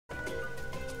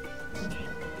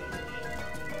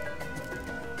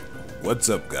What's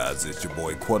up, guys? It's your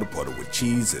boy Quarter Porter with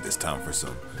Cheese. It is time for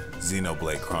some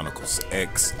Xenoblade Chronicles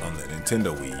X on the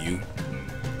Nintendo Wii U.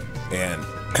 And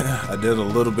I did a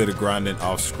little bit of grinding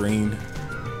off screen,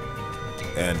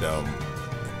 and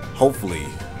hopefully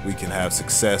we can have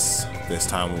success this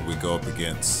time when we go up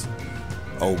against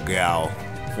old gal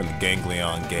from the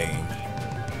Ganglion game.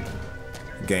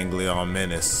 Ganglion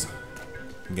Menace.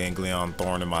 Ganglion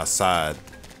thorn in my side.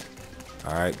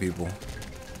 Alright, people.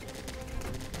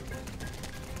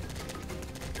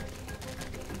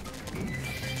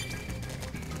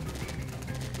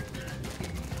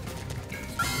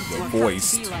 The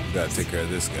voiced. Gotta take care of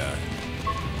this guy.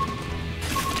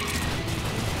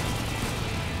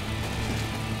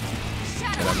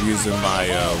 And I'm using my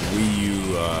Wii U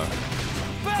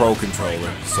Pro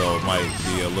controller, so it might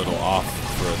be a little off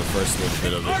for the first little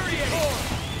bit of it.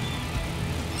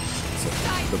 So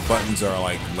the buttons are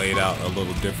like laid out a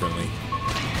little differently,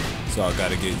 so I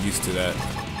gotta get used to that.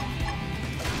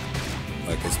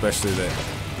 Like especially the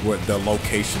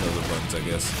location of the buttons, I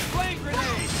guess.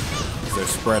 They're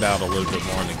spread out a little bit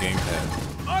more on the gamepad.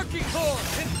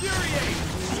 Infuriate!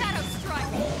 Shadow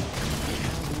strike!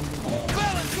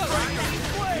 Balance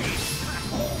blade!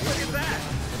 Look at that!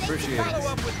 Appreciate it. Follow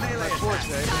up with melee forte,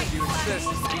 if you insist.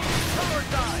 Power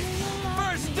dive!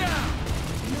 First down!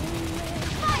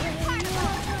 Fire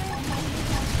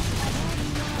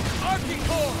Arcing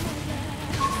core!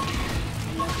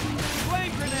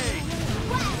 Flame grenade!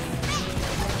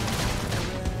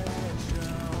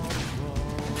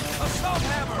 Assault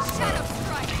hammer! Shadow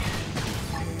strike!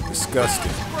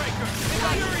 Disgusting.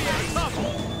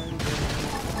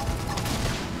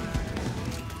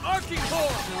 Arcing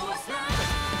core!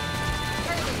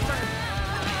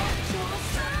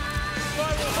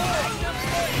 Spiral hold!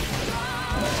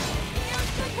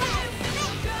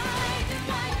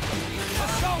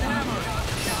 Assault hammer!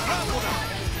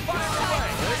 Fire away!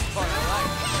 This part I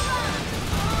like.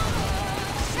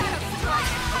 Shadow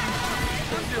strike!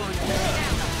 I'm doing good.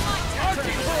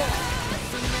 Arcing core!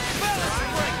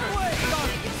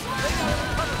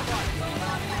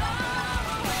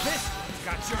 This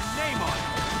got your name on it.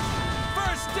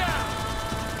 First down.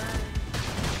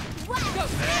 Go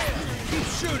there. Keep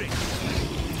shooting.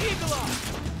 Eagle up.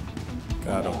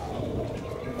 Got him.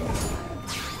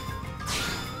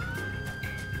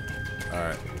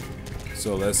 Alright. So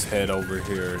let's head over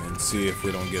here and see if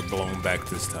we don't get blown back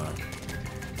this time.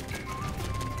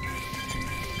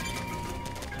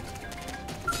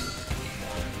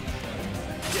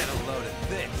 Get a load of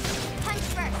this. Punch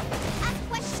first. Ask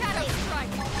what shadow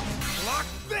strike. Block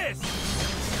this.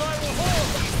 Spiral hold.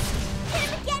 Hit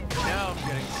him again for Now I'm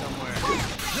getting somewhere.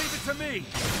 Leave it to me.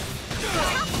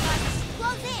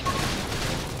 Close in.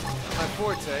 My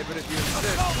forte, but if you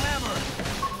insist. Assault hammer.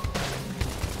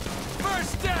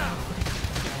 First down.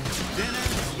 Dinner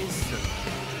is served.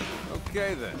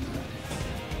 Okay then.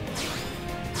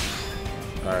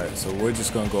 Alright, so we're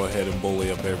just gonna go ahead and bully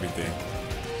up everything.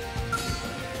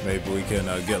 Maybe we can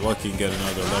get lucky and get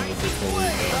another level before we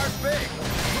Start big.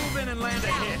 Move in and land a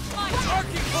hit.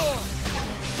 Arcing core.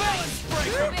 Balance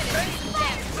breaker.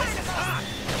 This is hot.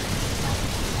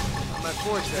 My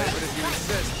forte, but if you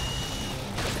insist.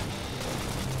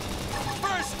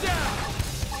 First down.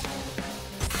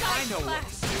 I know what.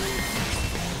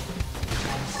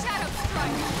 Shadow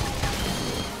strike.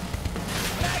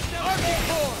 Magnum Arcing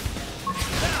core.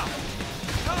 Now,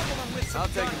 combo them with some I'll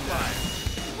take him gunfire.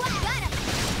 What? Got him.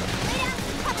 Lay down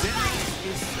some cover fire.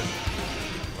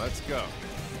 Let's go.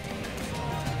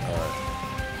 Alright.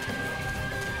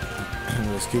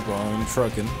 Let's keep on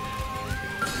trucking.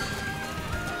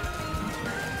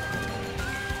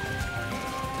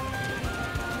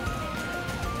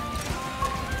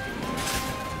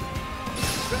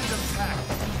 Send them back.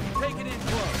 Take it in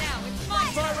close. Now it's my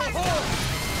Spiral hold.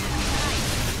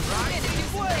 Right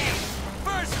way.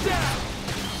 First down.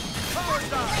 Power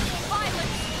dive.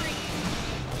 Violent streak.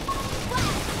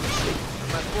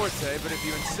 My forte, but if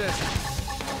you insist.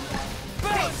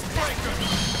 Balance breaker.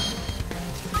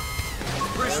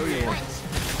 Oh yeah.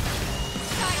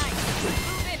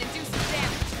 Move in and do some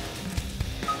damage.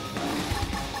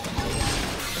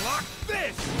 Block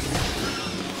this.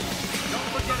 Don't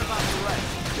forget about the rest.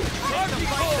 Take them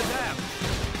fight to them.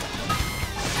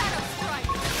 Shadow strike.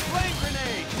 Flame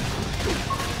grenade.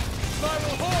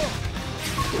 Spiral hold.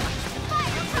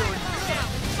 Fire turn. Now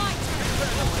it's my turn.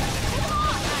 Come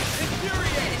on.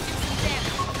 Infuriate. Do some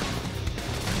damage.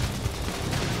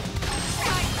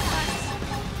 Strike class.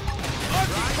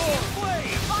 Arcing core.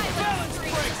 Flame. Violent Balance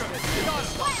streak. breaker. Lay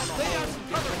down some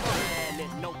cover fire.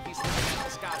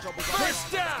 First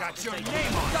down. Got your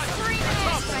name on it. Three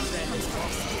minutes.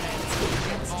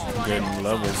 Good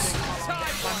levels.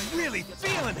 I'm really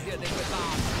feeling it.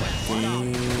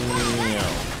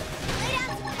 Damn.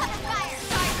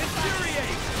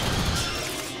 Infuriate.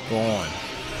 Go on.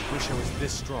 Wish I was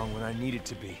this strong when I needed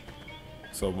to be.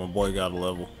 So my boy got a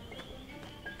level.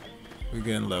 We're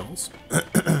getting levels.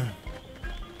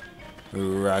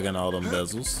 We're rocking all them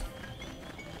bezels.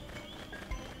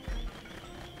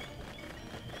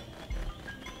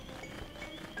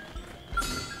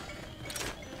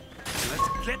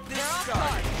 Let's get this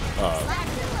started.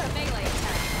 Melee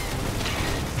attack.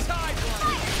 Side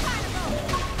one.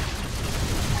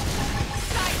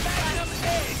 Side magnum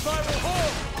edge. Spiral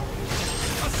hold.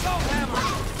 Assault hammer.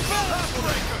 Balance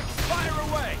breaker. Fire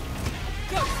away.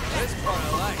 This part I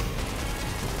like.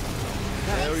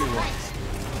 There he was.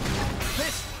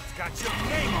 This one's got your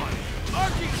name on it.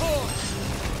 Arcing cord.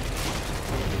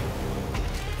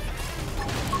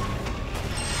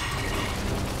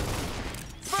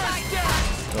 First down.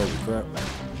 Holy crap.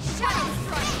 Shadow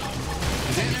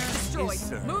strike. Dinner Destroyed. is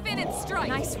served. Move in and strike.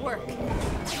 Nice work.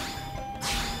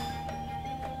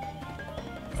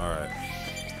 Alright.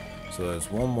 So there's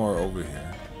one more over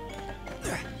here.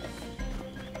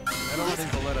 I don't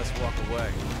think they'll let us walk away.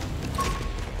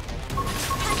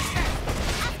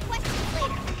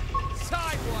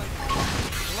 Side one.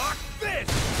 Block this.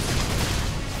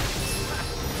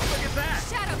 Look at that.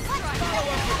 Shadow strike.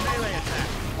 Follow up with melee attack.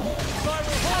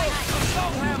 Spiral hold.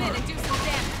 Assault Move in hammer. and do some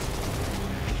damage.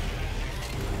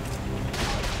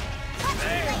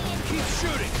 There. Keep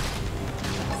shooting.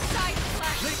 Side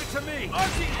slash. Leave it to me.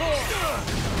 Arcing cord.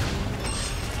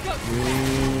 Go.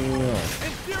 Yeah.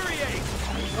 Infuriate.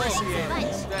 Appreciate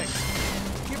it. Thanks.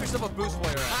 Give yourself a boost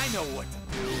while you're at it. I know what to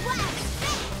do.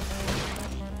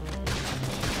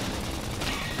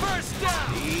 First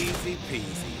down. Easy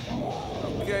peasy.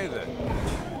 Okay then.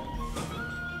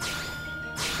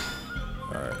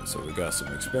 Alright, so we got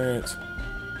some experience.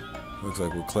 Looks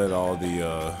like we cleared all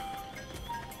the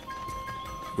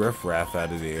riffraff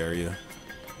out of the area.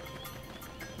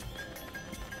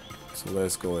 So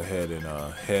let's go ahead and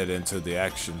head into the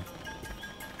action.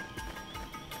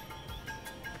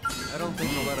 I don't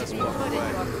think they'll let us walk Put in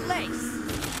away. your place.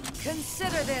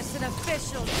 Consider this an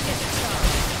official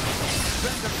discharge.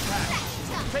 Bend of attack.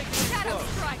 Take this Shadow close.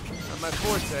 strike. Not my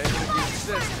forte, but if you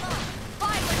insist.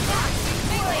 Violent attack.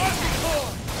 Melee attack.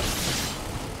 Cord.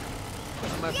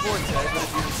 Not my forte, but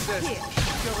if you insist.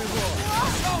 Your reward.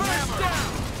 First down.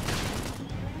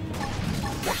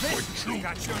 This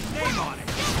got your name on it.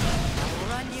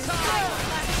 Run you Look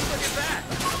at that.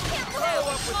 Follow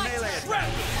up with melee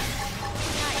attack.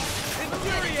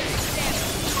 Infuriate.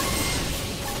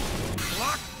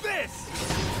 Block this.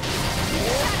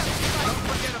 Don't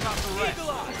forget about the rest.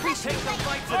 Eagle eye. Take the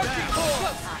fight to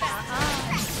that.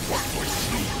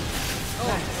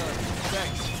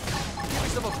 Thanks. Give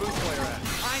yourself a boost while you're at it.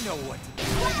 I know what to do.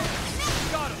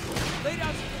 Got him. Lay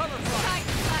down some cover fire. Side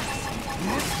slash.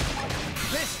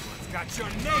 This one's got your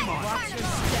name on it.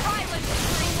 Violent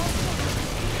stream.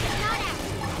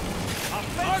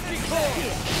 Arcing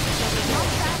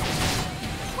cord.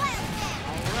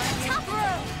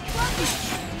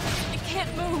 I can't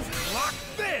move. Block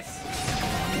this.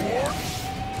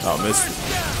 Oh, missed it.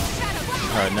 First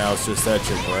down. Alright, now it's just that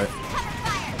chick, right?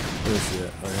 Where's she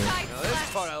at? Right here. Side Now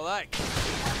this part I like.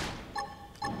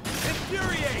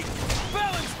 Infuriate.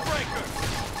 Balance breaker.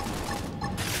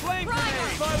 Flame Right.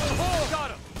 grenade. Spiral hold.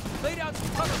 Got him. Lay down some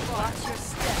cover fire. Watch your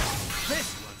step. This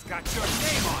one's got your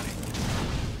name on it.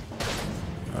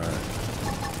 Alright.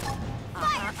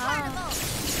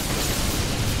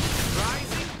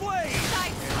 Rising blade.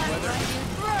 Side slash.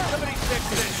 Somebody fix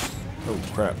this. Oh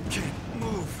crap. Can't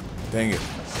move. Dang it.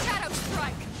 Shadow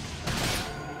strike.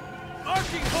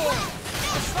 Arcing cord.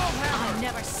 Assault I hammer.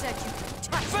 never said you could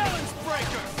touch me. Balance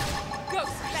breaker.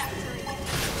 Ghost factory.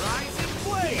 Rising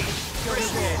blade.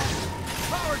 Appreciate it.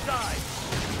 Power dive.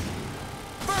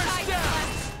 First Side down.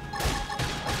 slash.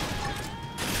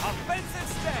 Offensive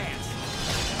stance.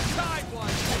 Side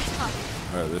one.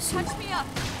 Alright, let's see. Touch me up.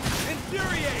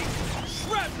 Infuriate.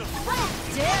 Shrapnel.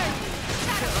 Dare you?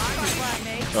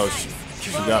 Oh,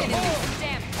 she got me.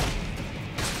 Damage.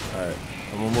 Alright,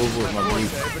 I'm gonna move with my Forte,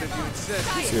 move. but if you insist.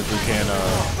 See if we can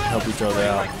help each other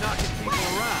out. Like knocking people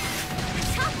around.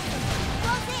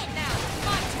 Now,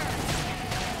 my turn.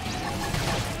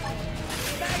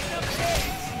 Magnum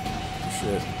edge.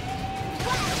 Shit.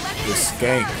 The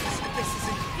skank. This is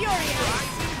infuriating.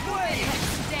 Rising blade.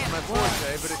 My Damage.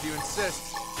 forte, but if you insist.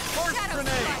 Horse Shadow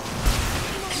grenade. strike.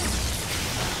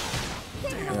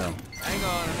 Damn. Hang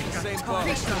on, I'm in the same boat. Okay,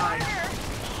 this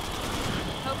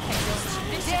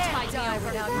should Dare tide me die over.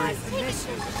 without my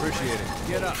permission. Appreciate it.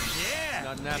 Get up. Yeah.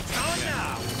 Not enough. It's on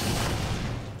now.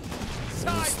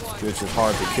 This bitch is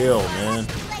hard to kill, man.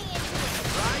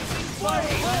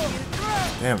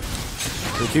 Damn.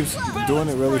 He keeps doing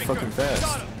it really fucking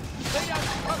fast.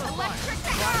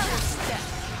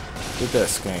 Get that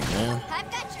skank, man.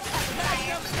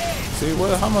 See,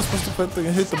 what? How am I supposed to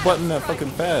hit the button that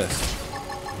fucking fast?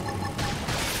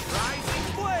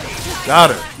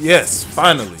 Got her. Yes,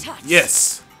 finally.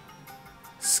 Yes.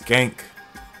 Skank.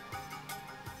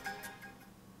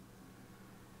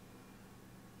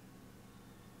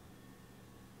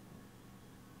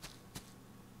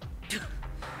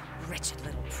 Wretched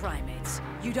little primates.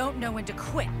 You don't know when to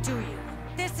quit, do you?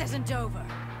 This isn't over.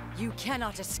 You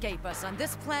cannot escape us on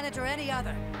this planet or any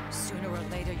other. Sooner or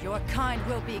later, your kind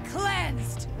will be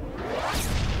cleansed!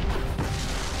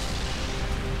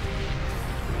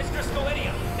 Mr.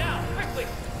 Scalenia, now, quickly!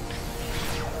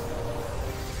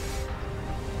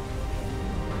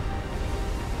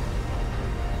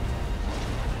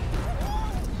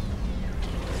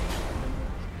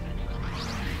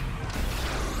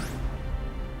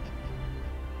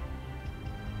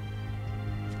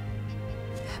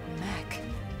 That mech.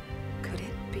 Could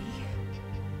it be?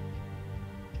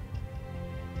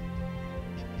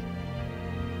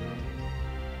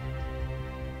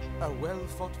 A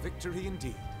well-fought victory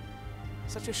indeed.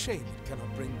 Such a shame it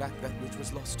cannot bring back that which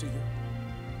was lost to you.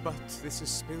 But this is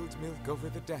spilled milk over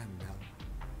the dam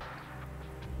now.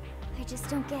 I just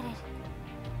don't get it.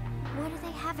 What do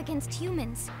they have against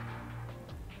humans?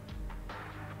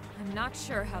 I'm not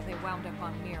sure how they wound up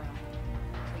on Mira,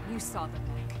 but you saw the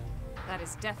mech. That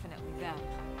is definitely them.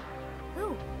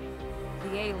 Who?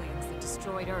 The aliens that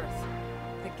destroyed Earth.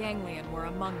 The Ganglion were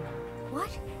among them. What?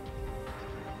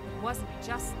 It wasn't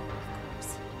just them, of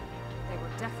course. They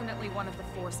were definitely one of the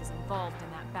forces involved in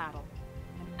that battle.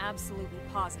 I'm absolutely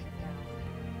positive now.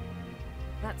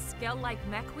 That Skell-like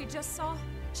mech we just saw?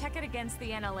 Check it against the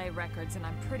NLA records and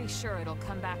I'm pretty sure it'll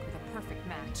come back with a perfect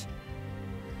match.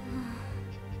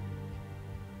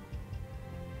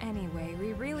 Anyway,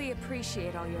 we really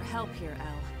appreciate all your help here,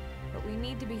 Elle. But we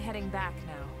need to be heading back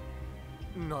now.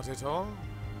 Not at all.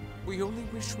 We only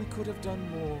wish we could have done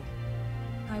more.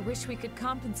 I wish we could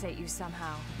compensate you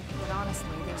somehow, but honestly,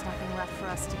 there's nothing left for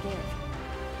us to give.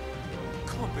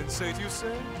 Compensate, you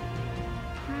say?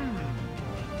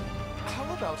 How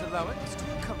about allowing us to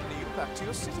accompany you back to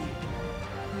your city?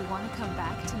 You want to come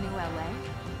back to New LA?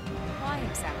 Why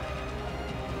exactly?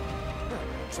 Well,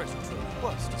 treasure trove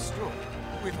was destroyed.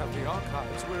 Without the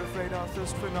archives, we're afraid our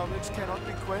thirst for knowledge cannot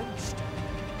be quenched.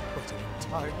 But an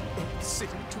entire Earth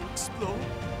city to explore?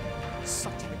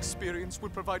 Such an experience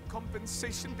would provide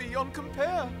compensation beyond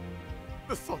compare.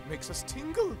 The thought makes us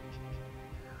tingle.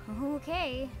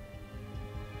 Okay.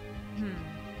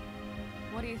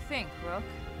 What do you think, Rook?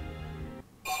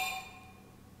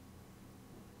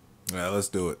 Yeah, let's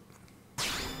do it.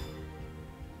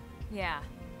 Yeah,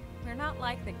 we're not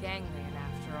like the Ganglion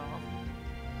after all.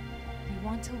 We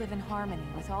want to live in harmony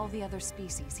with all the other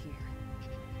species here.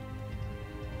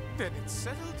 Then it's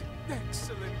settled.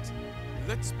 Excellent.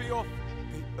 Let's be off.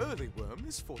 The early worm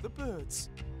is for the birds.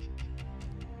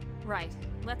 Right,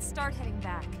 let's start heading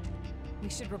back. We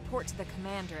should report to the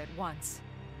commander at once.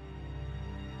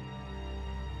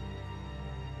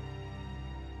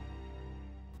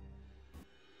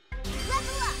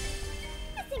 Level up!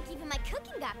 I think even my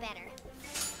cooking got better.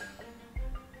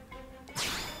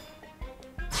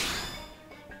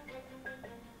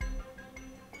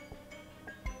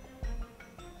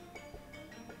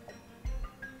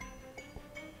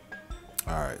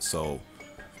 Alright, so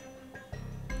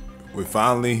we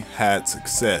finally had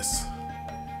success.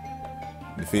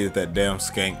 Defeated that damn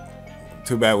skank.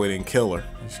 Too bad we didn't kill her.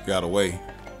 She got away.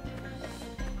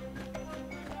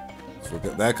 So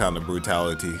that kind of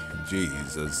brutality.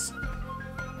 Jesus.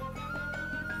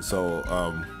 So,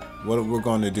 what we're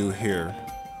going to do here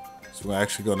is we're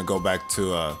actually going to go back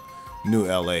to New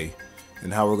LA.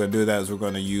 And how we're going to do that is we're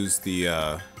going to use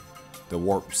the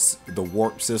warp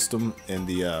system in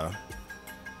the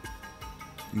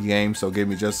game. So give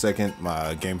me just a second.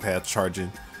 My gamepad's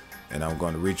charging, and I'm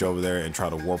going to reach over there and try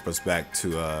to warp us back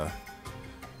to at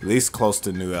least close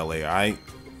to New LA. Alright,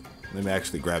 let me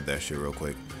actually grab that shit real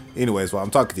quick. Anyways, while I'm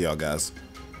talking to y'all guys,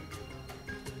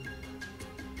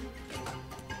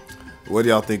 what do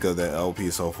y'all think of that LP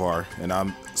so far? And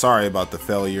I'm sorry about the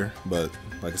failure, but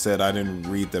like I said, I didn't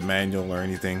read the manual or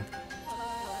anything.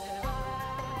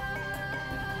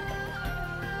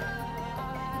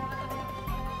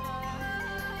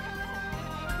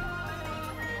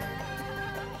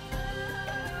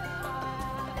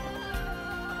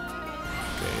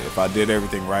 If I did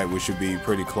everything right, we should be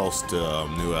pretty close to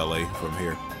New LA from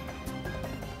here.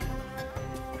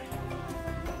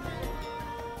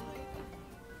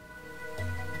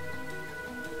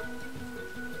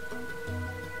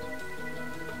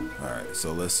 Alright,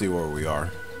 so let's see where we are.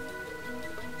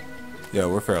 Yeah,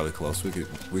 we're fairly close.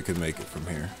 We could make it from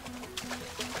here.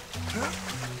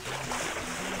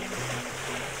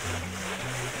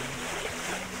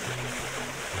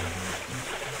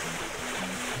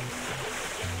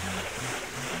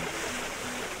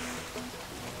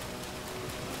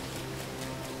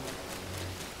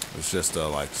 It's just a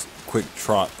like quick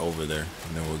trot over there,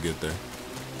 and then we'll get there.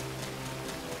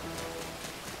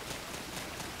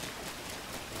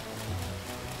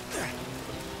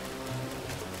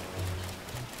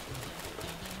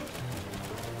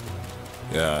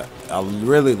 Yeah, I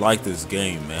really like this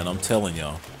game, man. I'm telling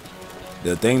y'all.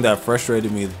 The thing that frustrated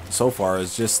me so far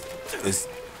is just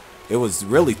it was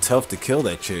really tough to kill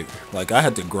that chick. Like, I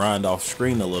had to grind off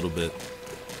screen a little bit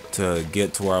to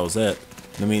get to where I was at.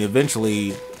 I mean,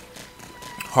 eventually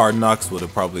Hard Knocks would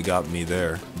have probably got me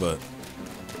there, but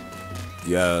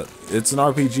yeah, it's an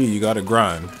RPG. You gotta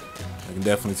grind. I can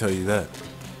definitely tell you that.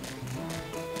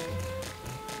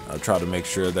 I try to make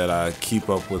sure that I keep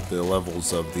up with the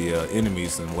levels of the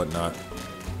enemies and whatnot.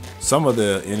 Some of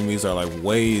the enemies are like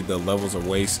the levels are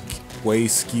way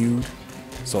skewed,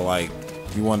 so like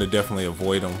you want to definitely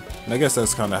avoid them. And I guess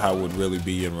that's kind of how it would really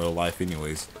be in real life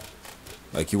anyways.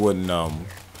 Like, you wouldn't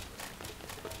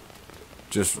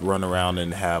just run around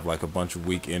and have like a bunch of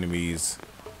weak enemies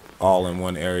all in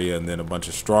one area and then a bunch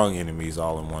of strong enemies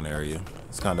all in one area.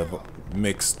 It's kind of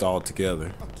mixed all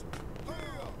together.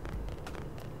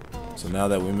 So now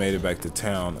that we made it back to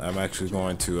town, I'm actually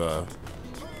going to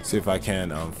see if I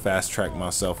can fast track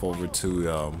myself over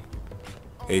to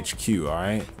HQ,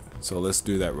 alright? So let's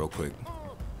do that real quick.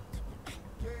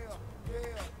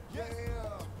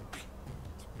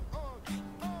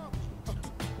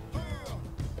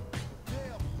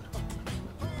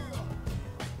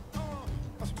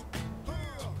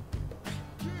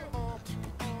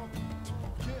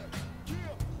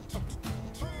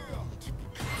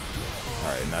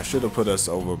 Alright, and I should have put us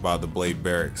over by the Blade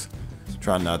Barracks.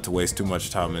 Trying not to waste too much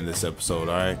time in this episode,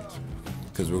 alright?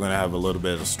 Because we're going to have a little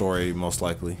bit of a story, most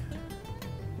likely.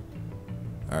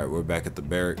 Alright, we're back at the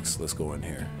barracks. Let's go in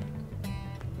here.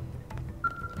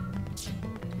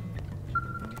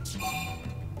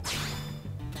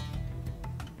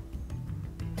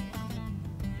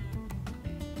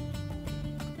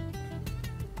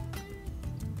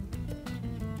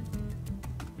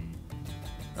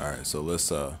 Alright, so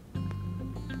let's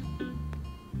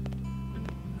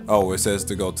oh, it says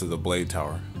to go to the Blade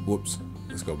Tower. Whoops.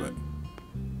 Let's go back.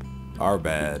 Our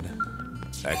bad.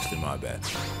 Actually, my bad.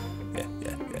 Yeah.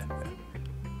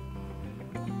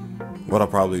 What I'll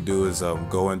probably do is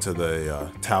go into the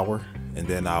tower, and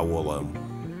then I will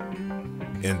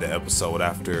end the episode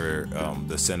after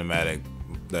the cinematic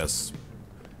that's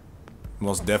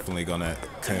most definitely gonna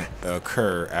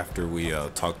occur after we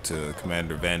talk to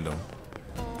Commander Vandom,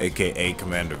 aka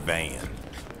Commander Van.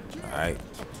 Alright?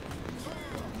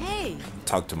 Hey!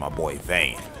 Talk to my boy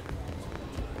Van.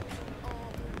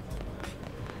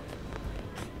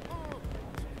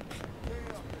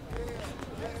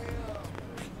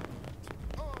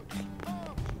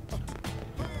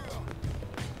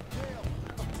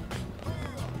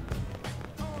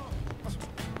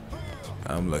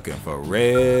 I'm looking for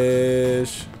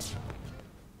Rish.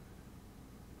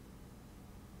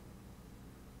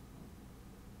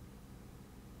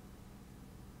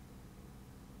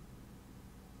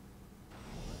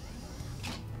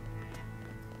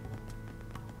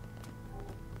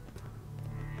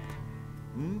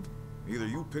 Either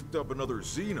you picked up another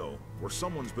Xeno, or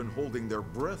someone's been holding their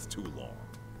breath too long.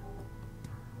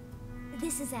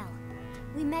 This is Elle.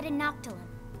 We met in Noctilum.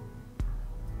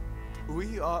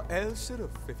 We are El Sirif,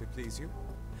 if it please you.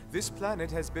 This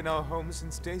planet has been our home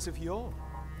since days of yore.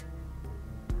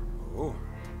 Oh,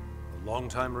 a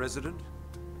long-time resident?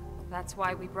 That's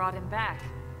why we brought him back.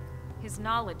 His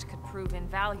knowledge could prove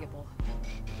invaluable.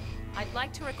 I'd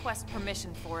like to request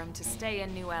permission for him to stay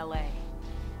in New LA.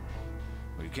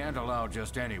 We can't allow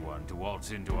just anyone to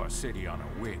waltz into our city on a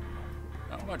whim.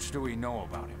 How much do we know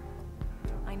about him?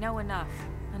 I know enough.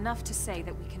 Enough to say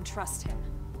that we can trust him.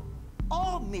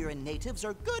 All Mirren natives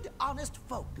are good, honest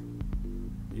folk.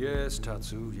 Yes,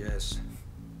 Tatsu, yes.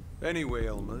 Anyway,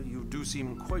 Elma, you do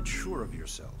seem quite sure of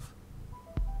yourself.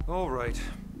 All right,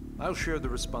 I'll share the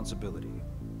responsibility.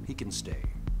 He can stay.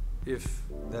 If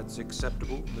that's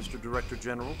acceptable, Mr. Director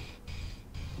General.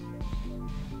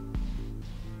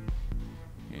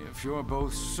 If you're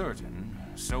both certain,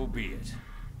 so be it.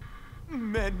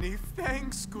 Many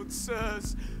thanks, good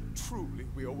sirs. Truly,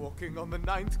 we are walking on the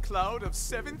 9th cloud of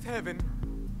 7th heaven.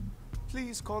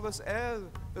 Please call us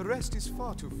El. The rest is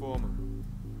far too formal.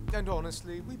 And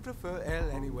honestly, we prefer El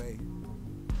anyway.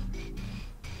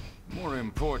 More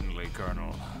importantly,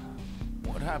 Colonel,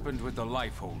 what happened with the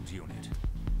Lifehold unit?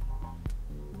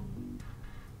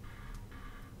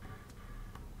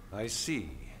 I see.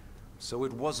 So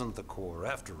it wasn't the core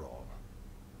after all.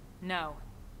 No.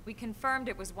 We confirmed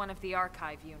it was one of the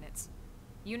archive units.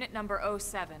 Unit number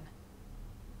 07.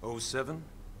 07?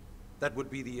 That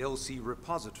would be the LC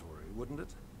repository, wouldn't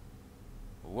it?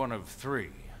 One of 3,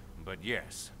 but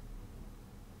yes.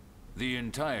 The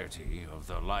entirety of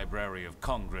the Library of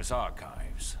Congress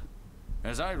archives.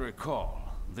 As I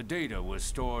recall, the data was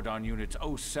stored on units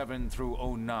 07 through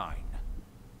 09.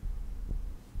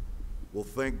 Well,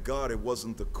 thank God it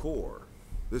wasn't the core.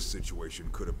 This situation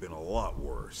could have been a lot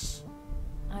worse.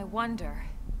 I wonder...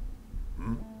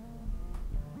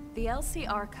 The LC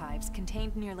archives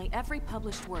contained nearly every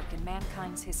published work in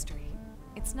mankind's history.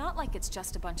 It's not like it's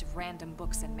just a bunch of random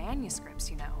books and manuscripts,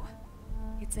 you know.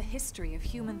 It's a history of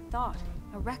human thought,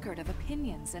 a record of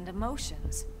opinions and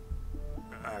emotions.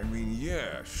 I mean,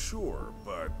 yeah, sure,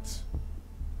 but...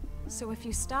 So if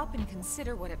you stop and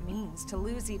consider what it means to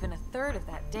lose even a third of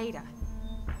that data,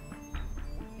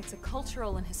 it's a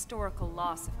cultural and historical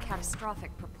loss of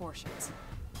catastrophic proportions.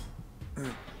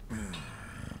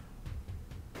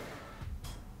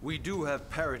 We do have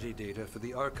parity data for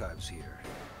the archives here.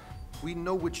 We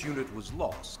know which unit was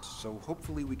lost, so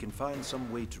hopefully we can find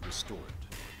some way to restore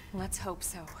it. Let's hope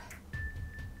so.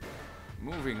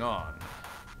 Moving on.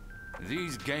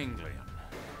 These ganglion,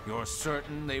 you're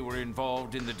certain they were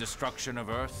involved in the destruction of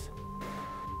Earth?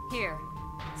 Here,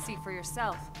 see for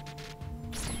yourself.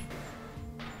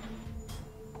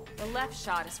 The left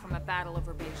shot is from a battle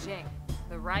over Beijing.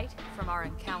 The right, from our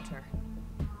encounter.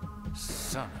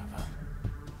 Son of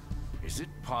a... Is it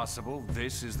possible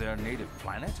this is their native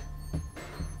planet?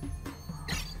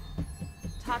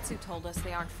 Tatsu told us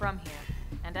they aren't from here,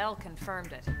 and Elle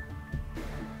confirmed it.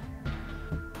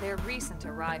 They're recent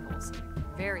arrivals.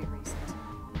 Very recent.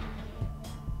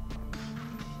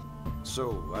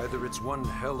 So, either it's one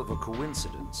hell of a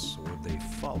coincidence, or they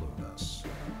followed us.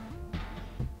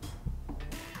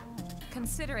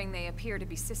 Considering they appear to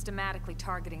be systematically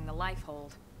targeting the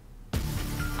Lifehold,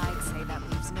 I'd say that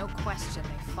leaves no question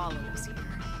they followed us here.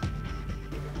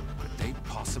 Could they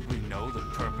possibly know the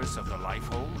purpose of the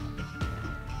Lifehold?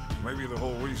 Maybe the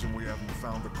whole reason we haven't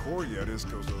found the core yet is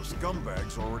because those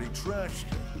scumbags already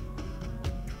trashed it.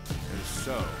 If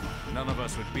so, none of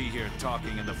us would be here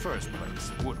talking in the first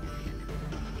place, would we?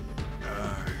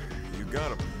 You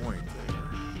got a point there.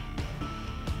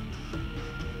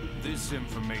 This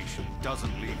information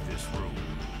doesn't leave this room,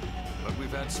 but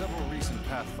we've had several recent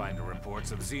Pathfinder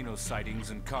reports of Xeno sightings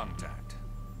and contact.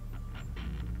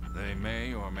 They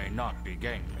may or may not be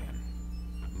ganglion,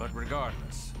 but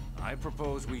regardless, I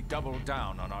propose we double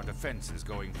down on our defenses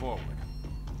going forward.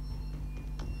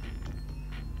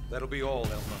 That'll be all,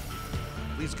 Elma.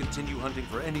 Please continue hunting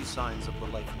for any signs of the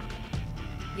Lifehold.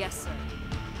 Yes, sir.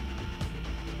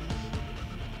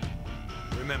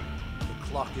 Remember, the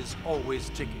clock is always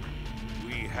ticking.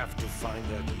 We have to find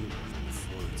that unit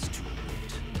before it's too late.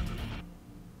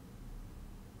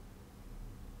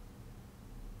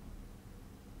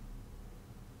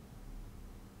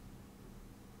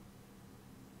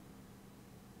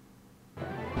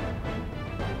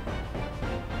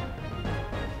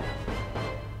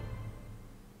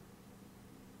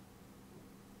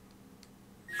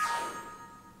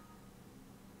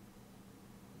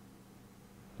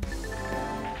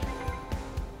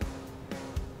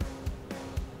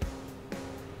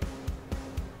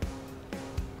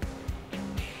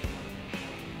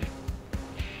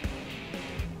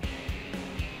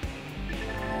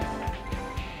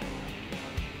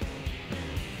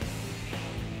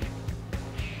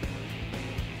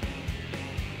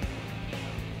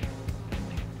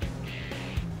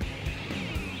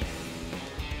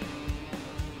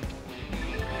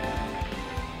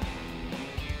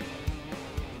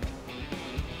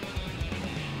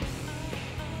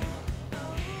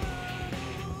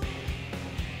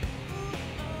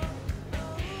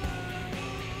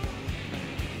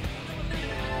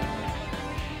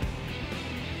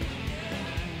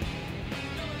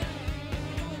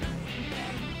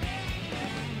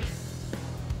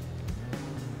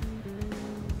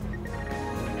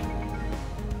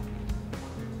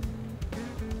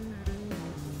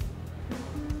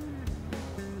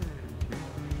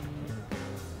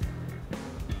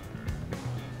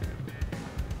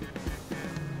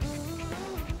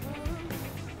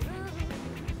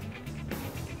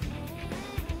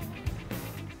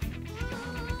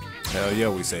 Hell yeah,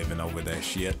 we saving over that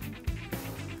shit.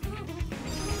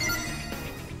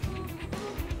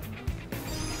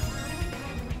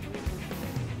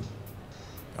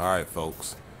 Alright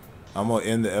folks, I'm gonna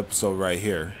end the episode right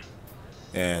here,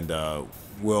 and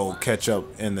we'll catch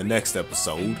up in the next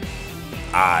episode.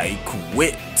 I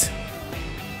quit.